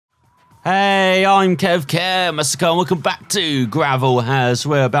Hey, I'm ElusiveKev, and welcome back to Gravel as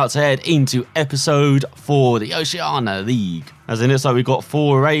we're about to head into episode 4, the Oceania League. As in, it's like we've got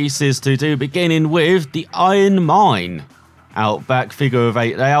 4 races to do, beginning with the Iron Mine. Outback figure of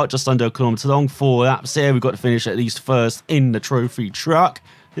 8 layout, just under a kilometre long, 4 laps here. We've got to finish at least first in the trophy truck.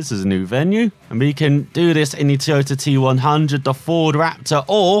 This is a new venue, and we can do this in the Toyota T100, the Ford Raptor,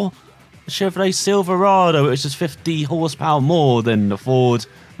 or the Chevrolet Silverado, which is 50 horsepower more than the Ford.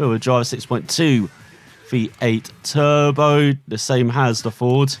 Wheel drive 6.2 V8 turbo, the same as the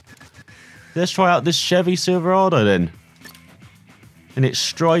Ford. Let's try out this Chevy Silverado then. In its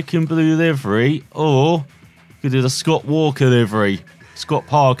striking blue livery, or we could do the Scott Walker livery. Scott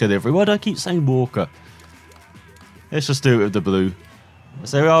Parker livery. Why do I keep saying Walker? Let's just do it with the blue.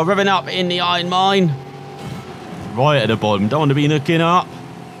 So we are revving up in the Iron Mine. Right at the bottom, don't want to be looking up.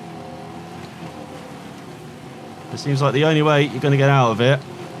 It seems like the only way you're going to get out of it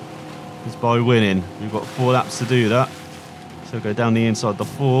is by winning. We've got 4 laps to do that. So go down the inside the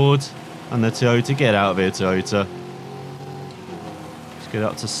Ford and the Toyota. Get out of here, Toyota. Let's get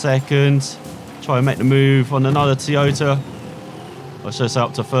up to second. Try and make the move on another Toyota. Let's just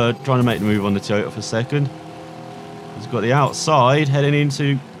up to third. Trying to make the move on the Toyota for second. He's got the outside heading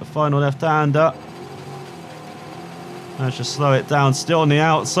into the final left-hander. Let's just slow it down. Still on the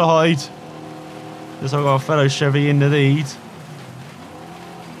outside. Looks like I've got a fellow Chevy in the lead.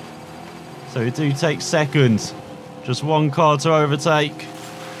 So we do take second. Just 1 car to overtake.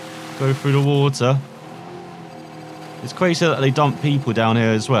 Go through the water. It's crazy that they dump people down here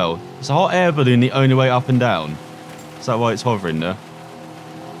as well. It's a hot air balloon the only way up and down. Is that why it's hovering there?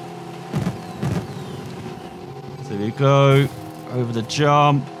 So we go. Over the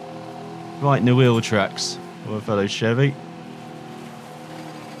jump. Right in the wheel tracks. Of a fellow Chevy.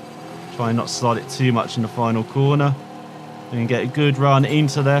 Try and not slide it too much in the final corner. And get a good run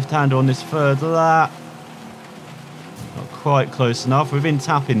into left-hander on this third lap. Not quite close enough. Within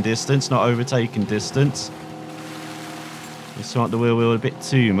tapping distance, not overtaking distance. We start the wheel a bit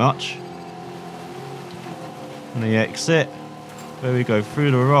too much. And the exit. There we go,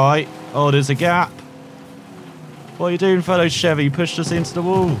 through the right. Oh, there's a gap. What are you doing, fellow Chevy? You pushed us into the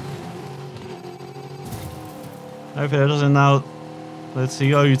wall. Hopefully that doesn't allow the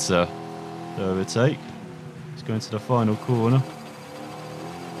Toyota to overtake. Go into the final corner.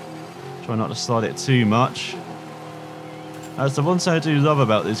 Try not to slide it too much. That's the one thing I do love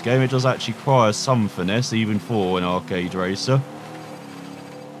about this game. It does actually require some finesse, even for an arcade racer.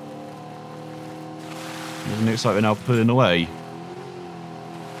 It looks like we're now pulling away.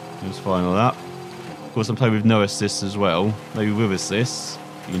 Here's final lap. Of course, I'm playing with no assists as well. Maybe with assists,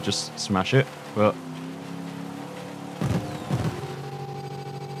 you can just smash it. But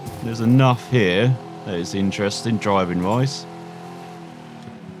there's enough here. That is interesting, driving wise.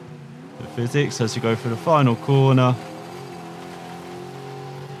 The physics as you go through the final corner.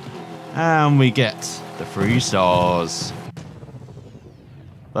 And we get the 3 stars.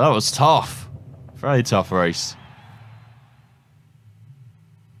 But that was tough. Very tough race.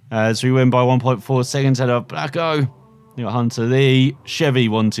 As we win by 1.4 seconds ahead of Blacko. You got Hunter Lee, Chevy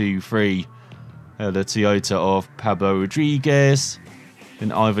 1, 2, 3. The Toyota of Pablo Rodriguez.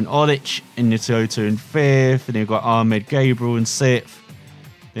 Then Ivan Olic in the Toyota in 5th. And then you've got Ahmed Gabriel in 6th.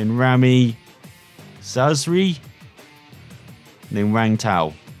 Then Rami Sazri. And then Wang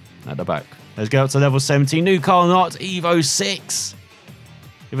Tao at the back. Let's go up to level 17. New car not Evo 6.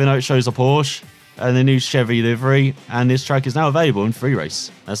 Even though it shows a Porsche. And the new Chevy livery. And this track is now available in free race.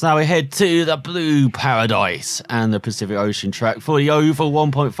 Let's now head to the Blue Paradise and the Pacific Ocean track for the oval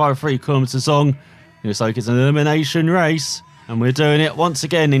 1.53 kilometers long. Looks like it's an elimination race. And we're doing it once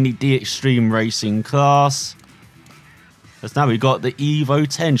again in the Extreme Racing class. As now we've got the Evo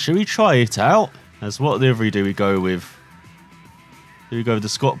 10. Should we try it out? As what livery do we go with? Do we go with the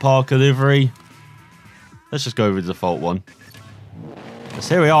Scott Parker livery? Let's just go with the default one. Because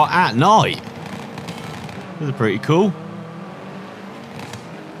here we are at night. This is pretty cool.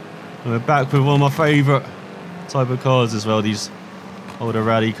 And we're back with one of my favourite type of cars as well. These older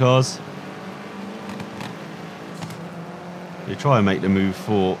rally cars. We try and make the move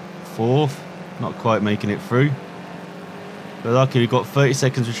for 4th. Not quite making it through. But luckily we've got 30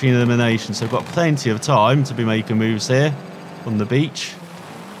 seconds between eliminations, so we've got plenty of time to be making moves here on the beach.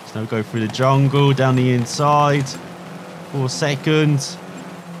 So now go through the jungle, down the inside. 4 seconds.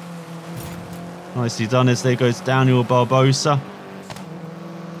 Nicely done as there goes Daniel Barbosa.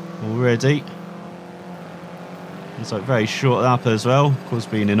 Already. It's like very short lap as well. Of course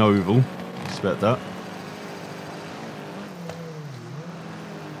being an oval. Expect that.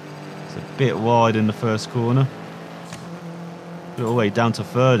 It's a bit wide in the first corner. All the way down to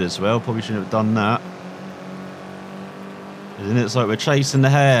third as well. Probably shouldn't have done that. Isn't it? It's like we're chasing the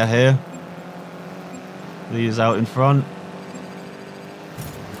hare here. Lee is out in front.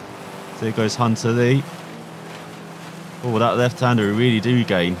 There goes Hunter Lee. Oh, that left-hander we really do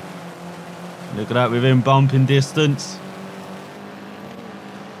gain. Look at that, within bumping distance.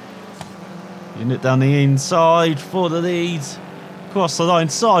 Getting it down the inside for the lead. Cross the line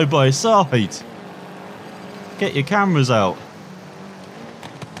side by side. Get your cameras out.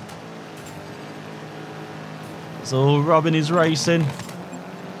 It's all Robin is racing.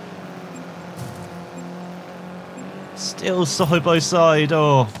 Still side by side.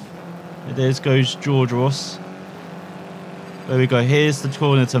 Oh, there goes George Ross. There we go. Here's the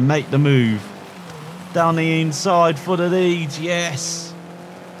corner to make the move. Down the inside for the lead. Yes.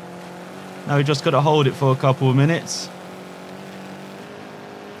 Now we just got to hold it for a couple of minutes.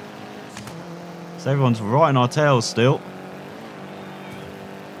 So everyone's right in our tails still.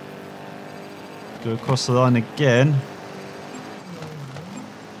 Go across the line again.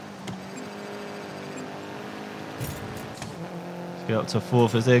 Let's get up to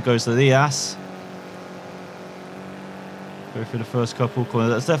fourth as there goes the Lias. Go through the first couple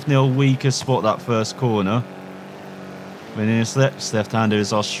corners. That's definitely our weakest spot, that first corner. I mean, this left-hander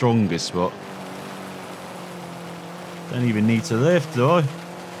is our strongest spot. Don't even need to lift, do I?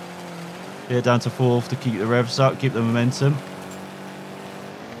 Get down to fourth to keep the revs up, keep the momentum.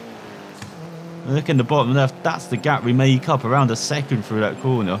 And look in the bottom left, that's the gap we make up around a second through that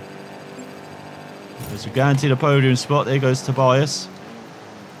corner. As we guarantee the podium spot, there goes Tobias.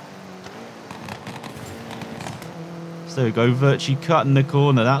 So there we go, virtually cutting the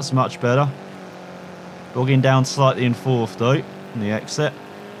corner, that's much better. Bogging down slightly in fourth though, in the exit.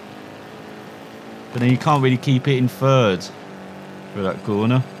 But then you can't really keep it in third through that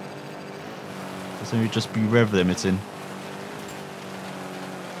corner. So we just be rev limiting.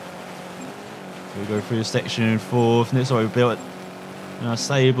 So we go through the section in fourth, and that's why we built a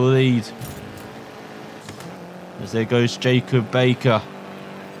stable lead. As there goes Jacob Baker.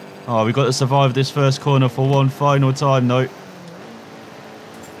 Oh, we've got to survive this first corner for one final time though.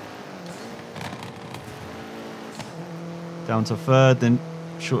 Down to third, then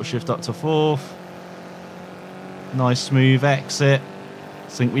short shift up to fourth. Nice smooth exit. I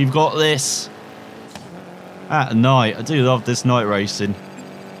think we've got this. At night, I do love this night racing.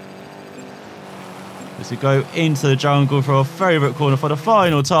 As we go into the jungle for our favourite corner for the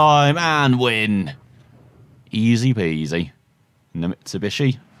final time and win. Easy peasy. In the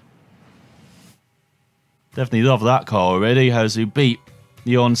Mitsubishi. Definitely love that car already, as we beat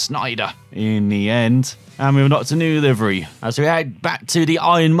Leon Snyder in the end. And we've knocked a new livery as we head back to the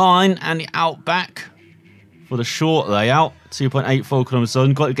Iron Mine and the Outback for the short layout. 2.84 kilometers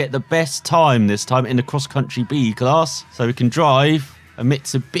on. Got to get the best time this time in the cross-country B class, so we can drive a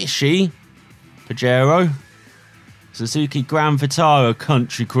Mitsubishi Pajero, Suzuki Grand Vitara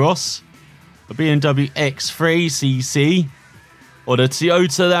Country Cross, a BMW X3 CC, or the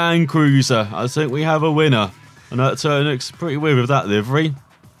Toyota Land Cruiser. I think we have a winner. And that turn looks pretty weird with that livery. And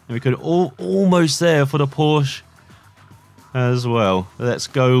we could almost there for the Porsche as well. Let's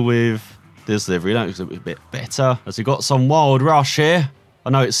go with this livery. That looks a bit better. As we got some Wild Rush here. I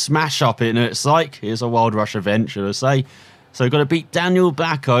know it's smash up it looks like. Here's a Wild Rush event, should I say. So we've got to beat Daniel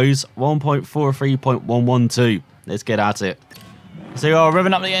Blacko's 1.43.112. Let's get at it. So we are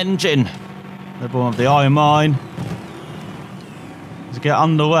revving up the engine. The bottom of the Iron Mine. Let's get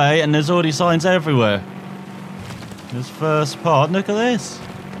underway, and there's already signs everywhere. This first part, look at this.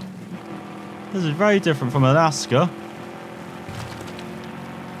 This is very different from Alaska.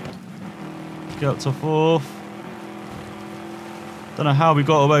 Get up to fourth. Don't know how we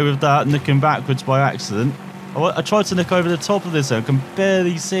got away with that, nicking backwards by accident. I tried to nick over the top of this, I can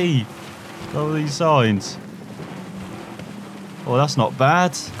barely see all these signs. Oh, that's not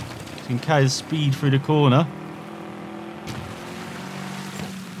bad. You can carry the speed through the corner.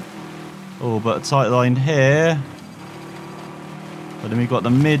 Oh, but a tight line here. But then we've got the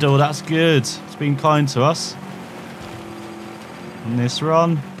middle, that's good. It's been kind to us in this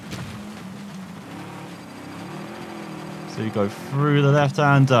run. So you go through the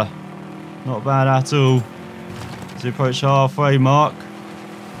left-hander. Not bad at all. As we approach halfway mark.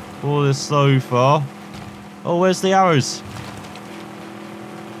 All this so far. Oh, where's the arrows?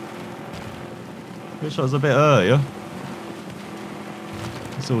 Wish I was a bit earlier.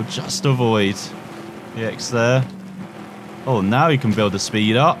 So we'll just avoid the X there. Oh, now we can build the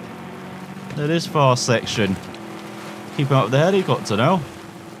speed up. Look at this fast section. Keeping up with the helicopter now.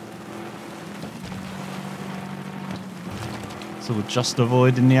 So we're just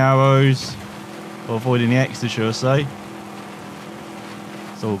avoiding the arrows. Or avoiding the X's, should I say.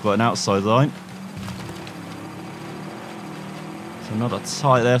 It's all got an outside line. So another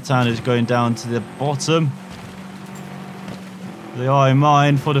tight left-hand is going down to the bottom. The Iron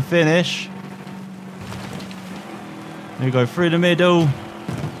Mine for the finish. There we go through the middle.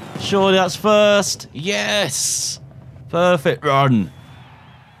 Surely that's first. Yes! Perfect run.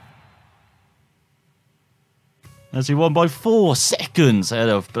 As he won by 4 seconds ahead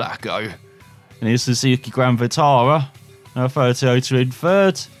of Blacko. And here's Suzuki Grand Vitara. Now Toyota in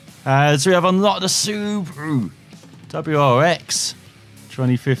third. As we have unlocked the Subaru WRX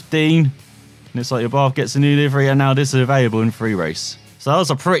 2015. And it's like your Bath gets a new livery, and now this is available in free race. So that was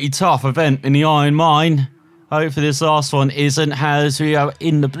a pretty tough event in the Iron Mine. Hopefully this last one isn't, as we are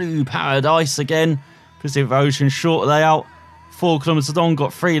in the Blue Paradise again. Pacific Ocean short layout. 4 kilometres long,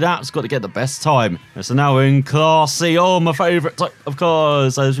 got 3 laps, got to get the best time. And so now we're in Class C. Oh, my favourite type of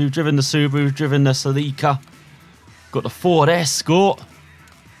cars. As we've driven the Subaru, we've driven the Celica. Got the Ford Escort.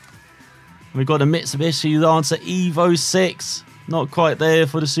 We've got the Mitsubishi Lancer Evo 6. Not quite there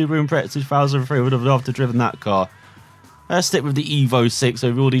for the Subaru Impreza 2003. Would have loved to have driven that car. Let's stick with the Evo 6. So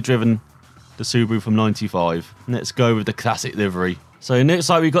we've already driven the Subaru from 95. Let's go with the classic livery. So it looks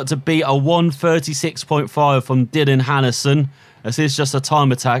like we got to beat a 1:36.5 from Dylan Hannison. This is just a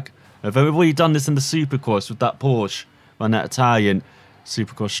time attack. We've already done this in the Supercross with that Porsche on that Italian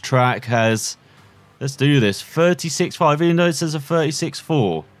Supercross track. Has, let's do this, 36.5, even though it says a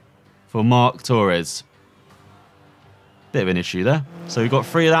 36.4 for Mark Torres. Bit of an issue there. So we've got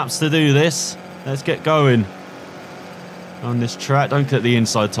 3 laps to do this. Let's get going on this track. Don't clip the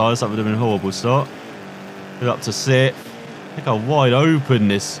inside tyres, that would have been a horrible start. Get up to 6th. Look how wide open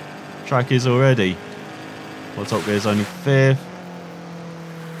this track is already. Well, Top Gear is only 5th.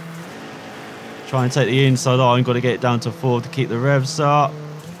 Try and take the inside line. Got to get it down to 4th to keep the revs up.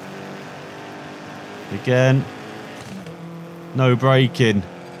 Again. No braking.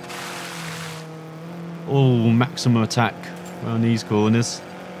 Oh, maximum attack around these corners.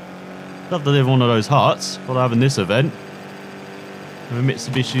 Love to live in one of those huts. What I have in this event. With a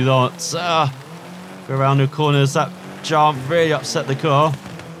Mitsubishi Lancer. Go around the corners. That jump really upset the car.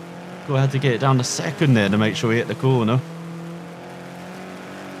 Got to have to get it down to 2nd there to make sure we hit the corner.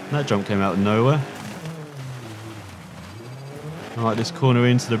 That jump came out of nowhere. Alright, this corner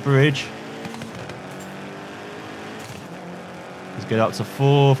into the bridge. Let's get up to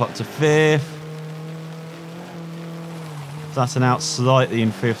 4th, up to 5th. Flatten out slightly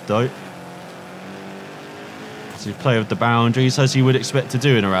in 5th though. So you play with the boundaries as you would expect to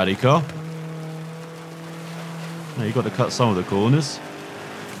do in a rally car. Now you've got to cut some of the corners.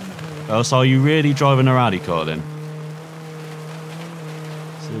 Else are you really driving a rally car then?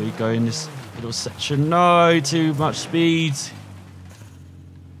 So we go in this little section. No, too much speed.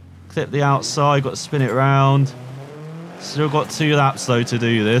 Clip the outside, got to spin it around. Still got 2 laps though to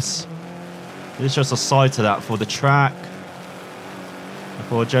do this. It's just a side to that for the track. And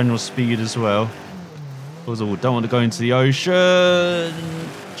for general speed as well. Because we don't want to go into the ocean.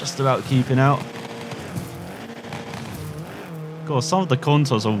 Just about keeping out. God, some of the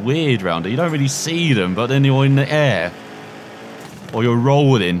contours are weird round it. You don't really see them, but then you're in the air. Or you're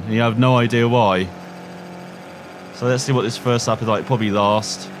rolling, and you have no idea why. So let's see what this first lap is like. Probably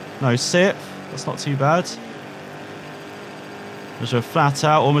last. No, 6th. That's not too bad. Just a flat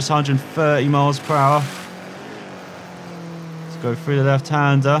out, almost 130 miles per hour. Let's go through the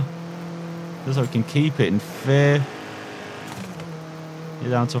left-hander. Looks like we can keep it in 5th. Get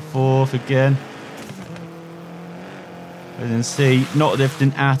down to 4th again. And then see, not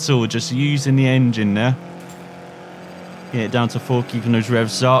lifting at all, just using the engine there. Get it down to 4, keeping those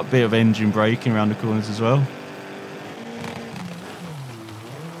revs up. Bit of engine braking around the corners as well.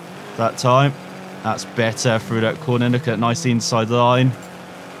 That time, that's better through that corner. Look at that nice inside line.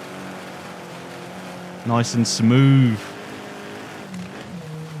 Nice and smooth.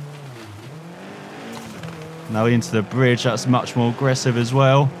 Now into the bridge, that's much more aggressive as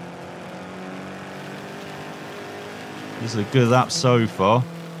well. This is a good lap so far.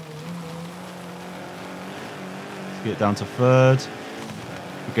 Let's get down to 3rd.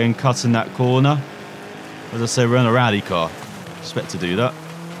 Again, cutting that corner. As I said, we're in a rally car. Expect to do that.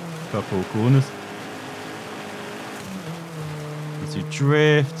 Couple of corners. Let's do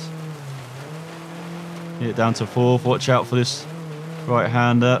drift. Get it down to 4th. Watch out for this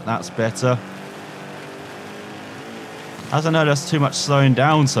right-hander. That's better. As I know, that's too much slowing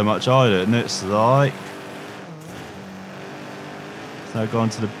down so much either. And it's like... So go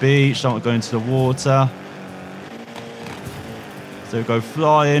onto the beach, don't want to go into the water. So go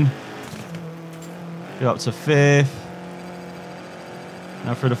flying. Get up to 5th.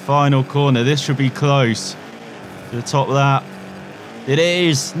 Now for the final corner, this should be close to the top lap. It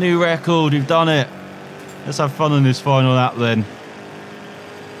is. New record. We've done it. Let's have fun on this final lap then.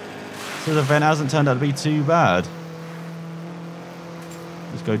 So the event hasn't turned out to be too bad.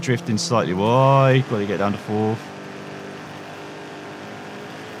 Let's go drifting slightly wide. Got to get down to 4th.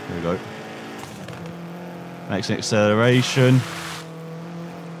 There we go. Makes an acceleration.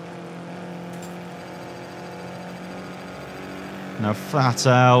 Now flat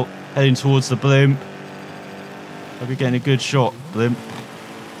out. Heading towards the blimp. Hope you're getting a good shot, blimp.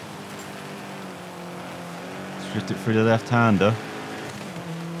 Let's drift it through the left-hander.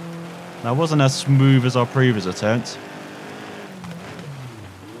 That wasn't as smooth as our previous attempt.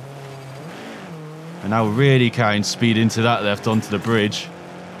 And now we're really carrying speed into that left onto the bridge.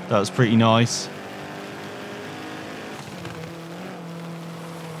 That was pretty nice.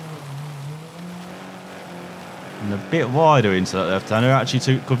 And a bit wider into that left-hander. Actually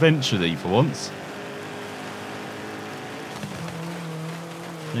took eventually for once.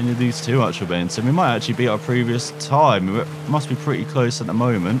 Didn't lose too much momentum. We might actually beat our previous time. It must be pretty close at the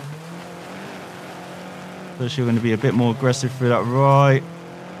moment. Especially we're going to be a bit more aggressive through that right.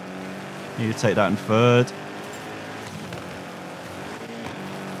 Need to take that in 3rd.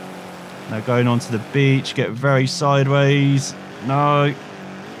 Now going onto the beach, get very sideways. No.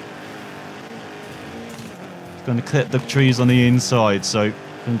 It's going to clip the trees on the inside, so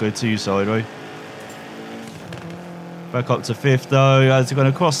don't go too sideways. Back up to 5th though, as we're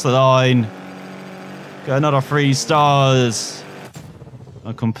going to cross the line. Get another 3 stars.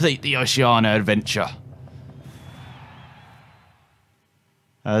 And complete the Oceania adventure.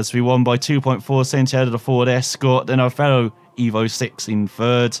 As we won by 2.4 cents ahead of the Ford Escort, then our fellow Evo 6 in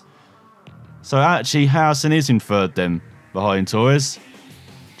 3rd. So actually Harrison is in 3rd then, behind Torres.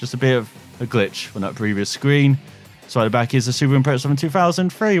 Just a bit of a glitch on that previous screen. So at the back is the Super Impreza from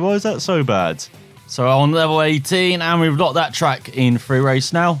 2003. Why is that so bad? So on level 18, and we've got that track in free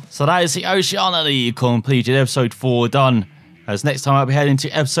race now. So that is the Oceania League completed, episode 4 done. As next time I'll be heading to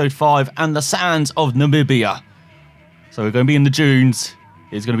episode 5 and the sands of Namibia. So we're going to be in the dunes.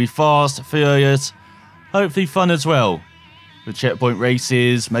 It's going to be fast, furious, hopefully fun as well. The checkpoint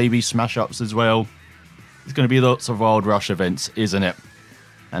races, maybe smash-ups as well. It's going to be lots of Wild Rush events, isn't it?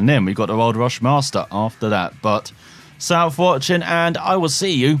 And then we've got the Wild Rush Master after that. But thanks for watching, and I will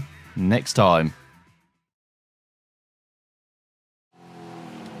see you next time.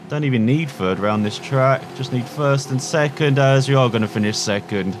 Don't even need 3rd round this track. Just need 1st and 2nd, as we are going to finish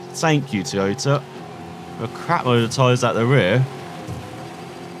 2nd. Thank you, Toyota. A crap load of tyres at the rear.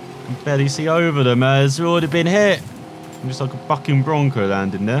 You can barely see over them as we've already been hit. I'm just like a fucking Bronco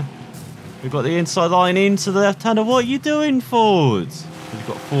landing there. We've got the inside line into the left-hander. What are you doing, Ford? We've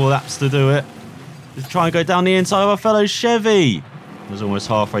got 4 laps to do it. Just try and go down the inside of our fellow Chevy. We're almost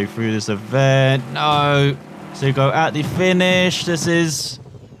halfway through this event. No. So we go at the finish. This is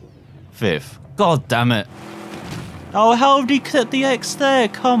 5th. God damn it. Oh, how did he clip the X there?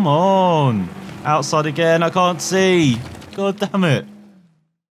 Come on. Outside again. I can't see. God damn it.